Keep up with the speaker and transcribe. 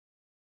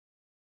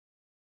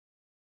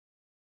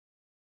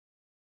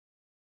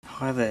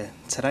Hi there,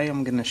 today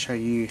I'm going to show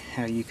you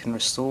how you can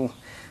restore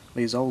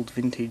these old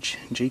vintage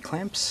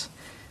G-clamps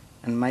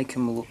and make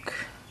them look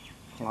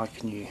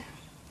like new.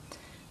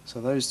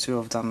 So those two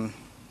I've done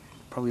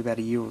probably about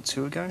a year or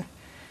two ago,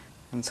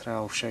 and today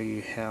I'll show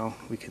you how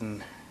we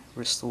can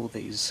restore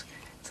these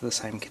to the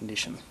same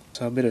condition.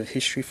 So a bit of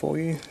history for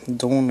you.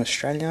 Dawn,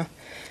 Australia.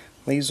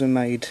 These were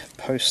made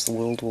post the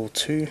World War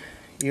II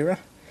era.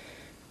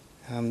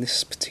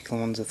 This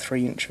particular one's a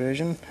 3-inch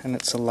version, and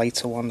it's a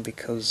later one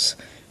because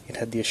it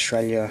had the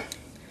Australia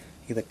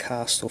either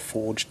cast or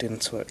forged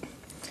into it.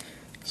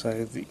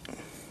 So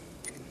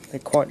they're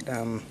quite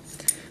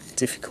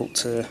difficult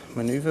to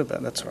manoeuvre,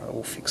 but that's alright,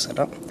 we'll fix that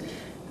up.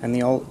 And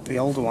the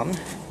older one,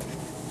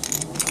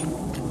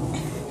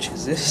 which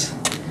is this,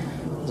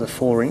 is a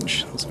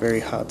 4-inch. It's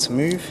very hard to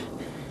move,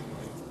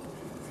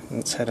 and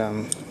it's had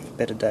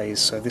better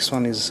days. So this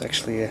one is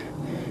actually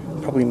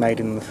probably made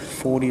in the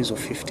 40s or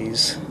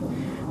 50s.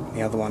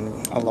 The other one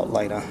a lot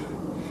later.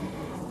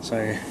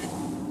 So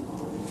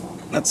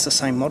that's the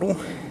same model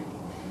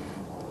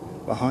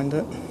behind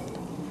it.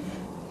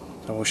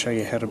 So we'll show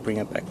you how to bring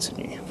it back to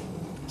new.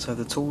 So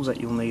the tools that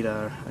you'll need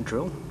are a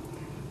drill,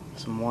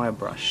 some wire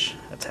brush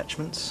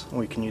attachments,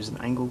 or you can use an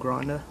angle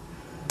grinder,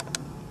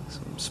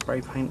 some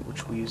spray paint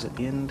which we'll use at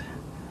the end,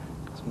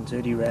 some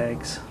dirty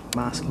rags,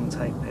 masking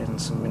tape,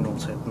 and some mineral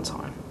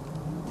turpentine.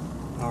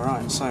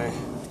 Alright, so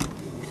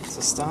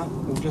to start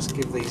we'll just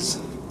give these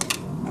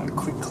a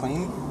quick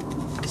clean,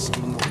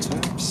 some mineral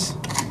terps.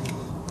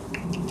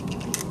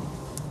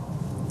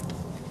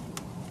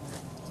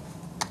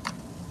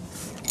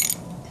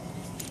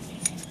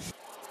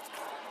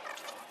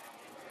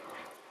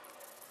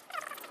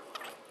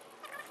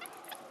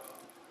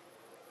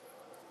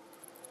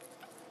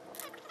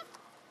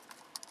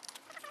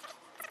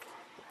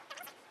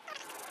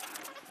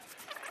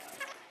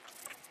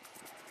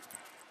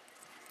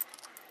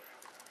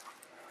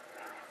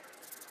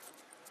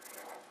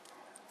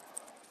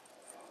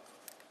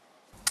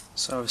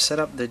 So I've set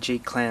up the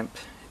G-clamp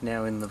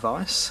now in the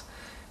vise,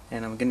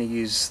 and I'm going to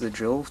use the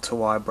drill to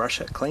wire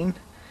brush it clean,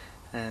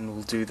 and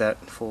we'll do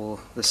that for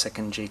the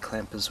second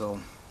G-clamp as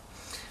well.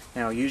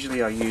 Now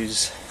usually I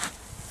use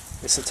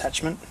this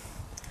attachment,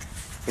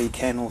 but you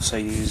can also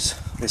use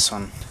this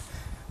one.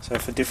 So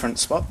for different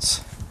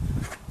spots,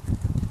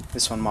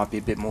 this one might be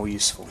a bit more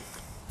useful.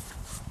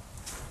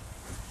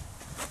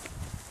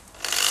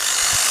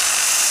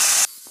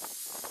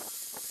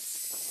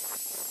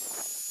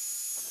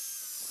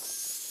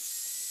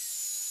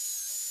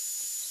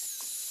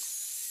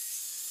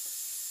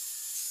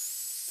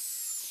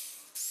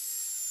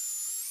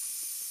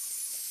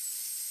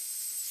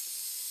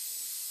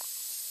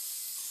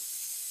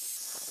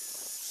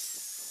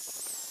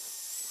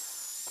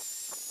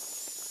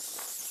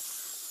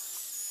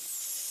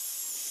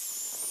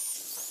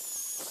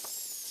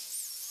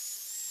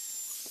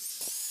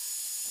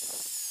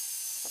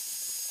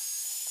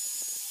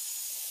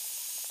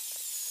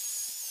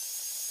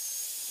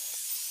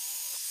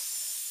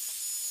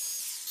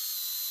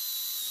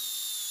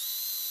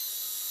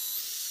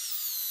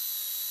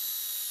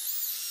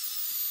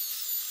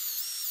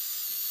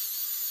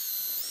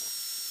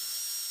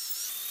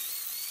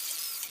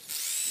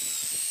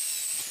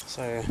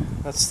 So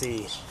that's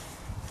the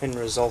end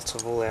result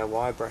of all our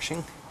wire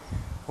brushing.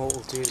 What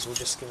we'll do is we'll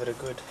just give it a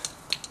good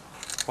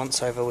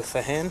once over with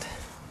the hand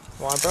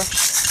wire brush.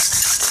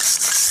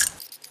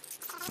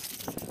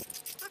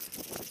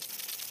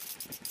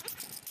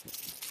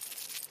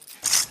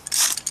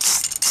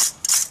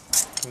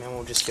 And then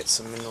we'll just get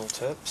some mineral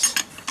terps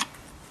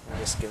and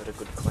just give it a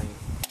good clean.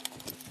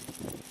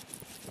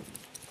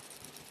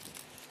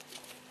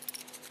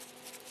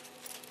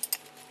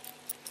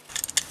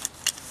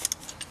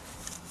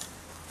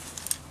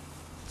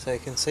 So you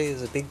can see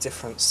there's a big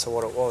difference to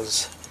what it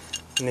was,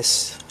 and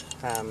this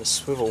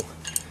swivel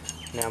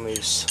now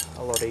moves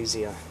a lot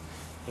easier.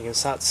 You can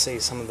start to see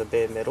some of the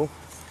bare metal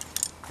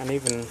and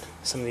even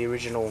some of the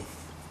original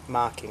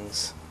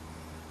markings.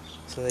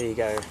 So there you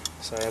go.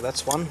 So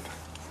that's one,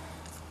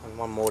 and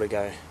one more to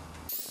go.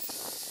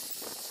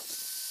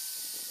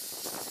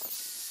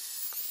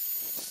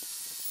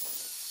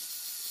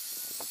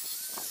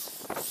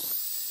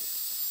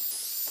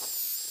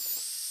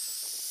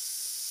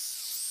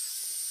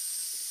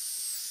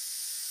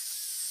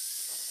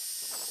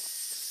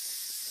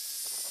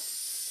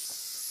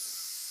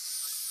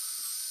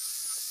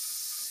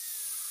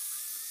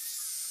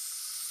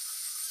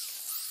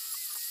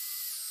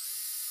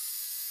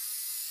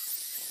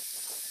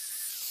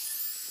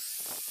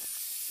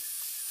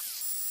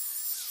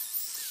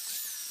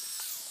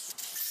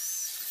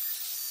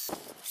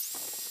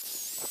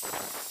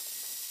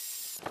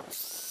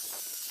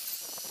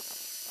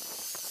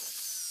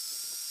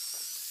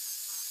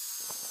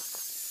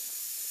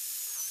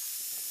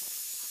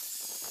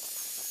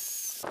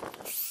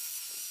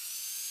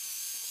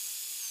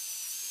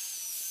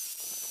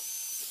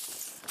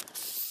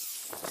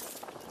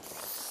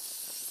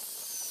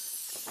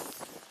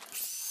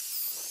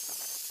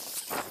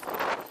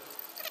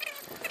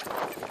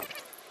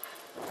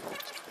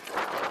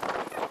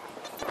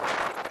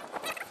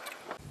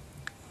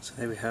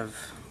 So here we have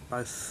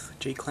both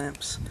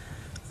G-clamps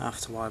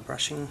after wire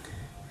brushing.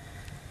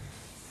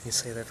 You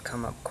see they've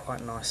come up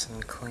quite nice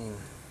and clean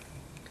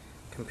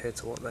compared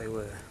to what they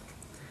were.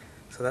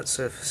 So that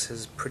surface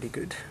is pretty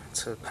good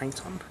to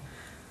paint on,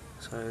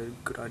 so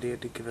good idea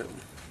to give it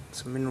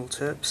some mineral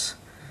terps,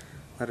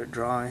 let it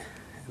dry,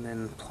 and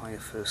then apply your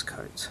first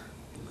coat.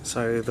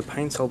 So the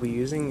paint I'll be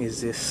using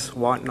is this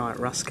White Knight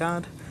Rust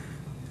Guard,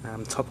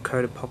 top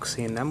coat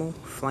epoxy enamel,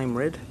 flame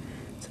red,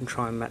 to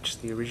try and match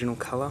the original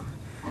colour.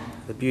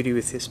 The beauty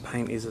with this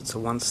paint is it's a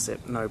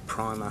one-step, no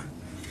primer,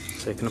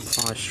 so you can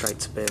apply straight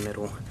to bare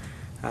metal.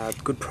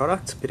 Good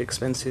product, a bit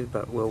expensive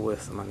but well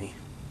worth the money.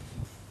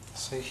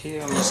 So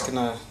here I'm just going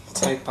to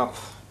tape up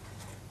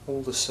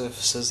all the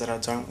surfaces that I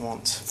don't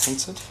want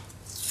painted.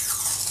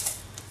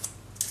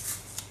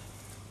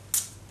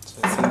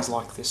 So things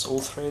like this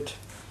all thread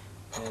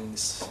and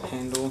this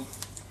handle.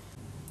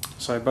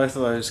 So both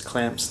of those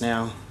clamps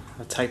now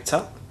are taped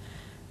up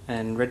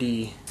and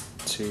ready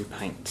to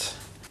paint.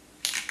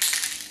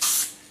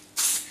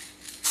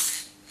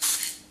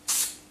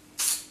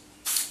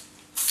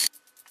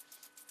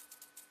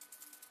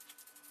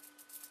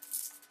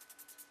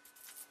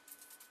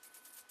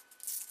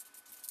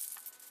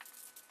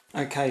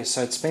 Okay,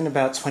 so it's been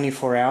about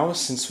 24 hours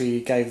since we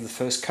gave the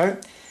first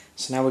coat,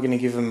 so now we're going to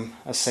give them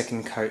a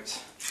second coat.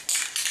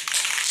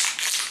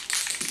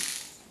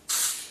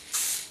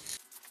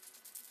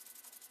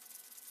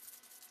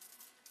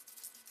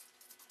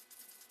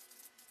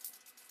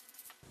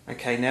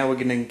 Okay, now we're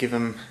going to give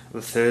them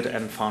the third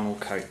and final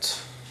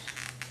coat.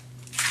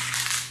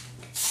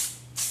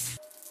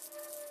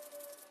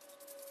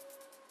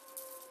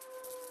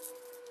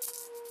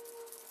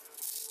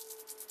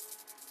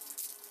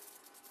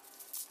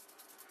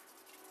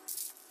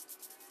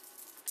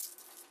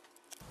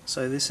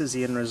 So this is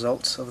the end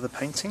result of the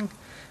painting,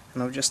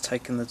 and I've just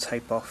taken the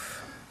tape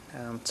off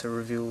to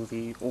reveal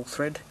the all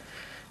thread.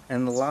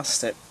 And the last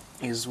step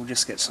is we'll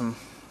just get some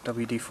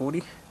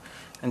WD-40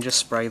 and just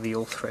spray the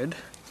all thread,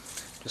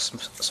 just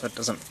so it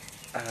doesn't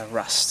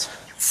rust.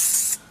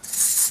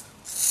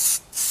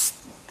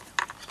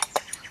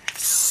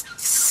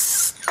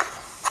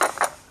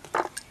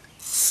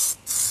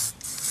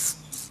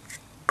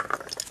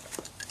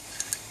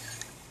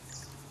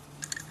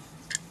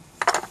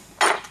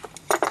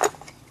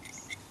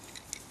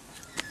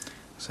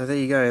 So there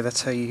you go,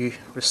 that's how you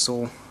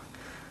restore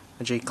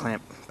a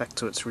G-clamp back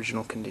to its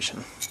original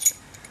condition.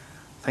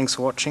 Thanks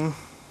for watching.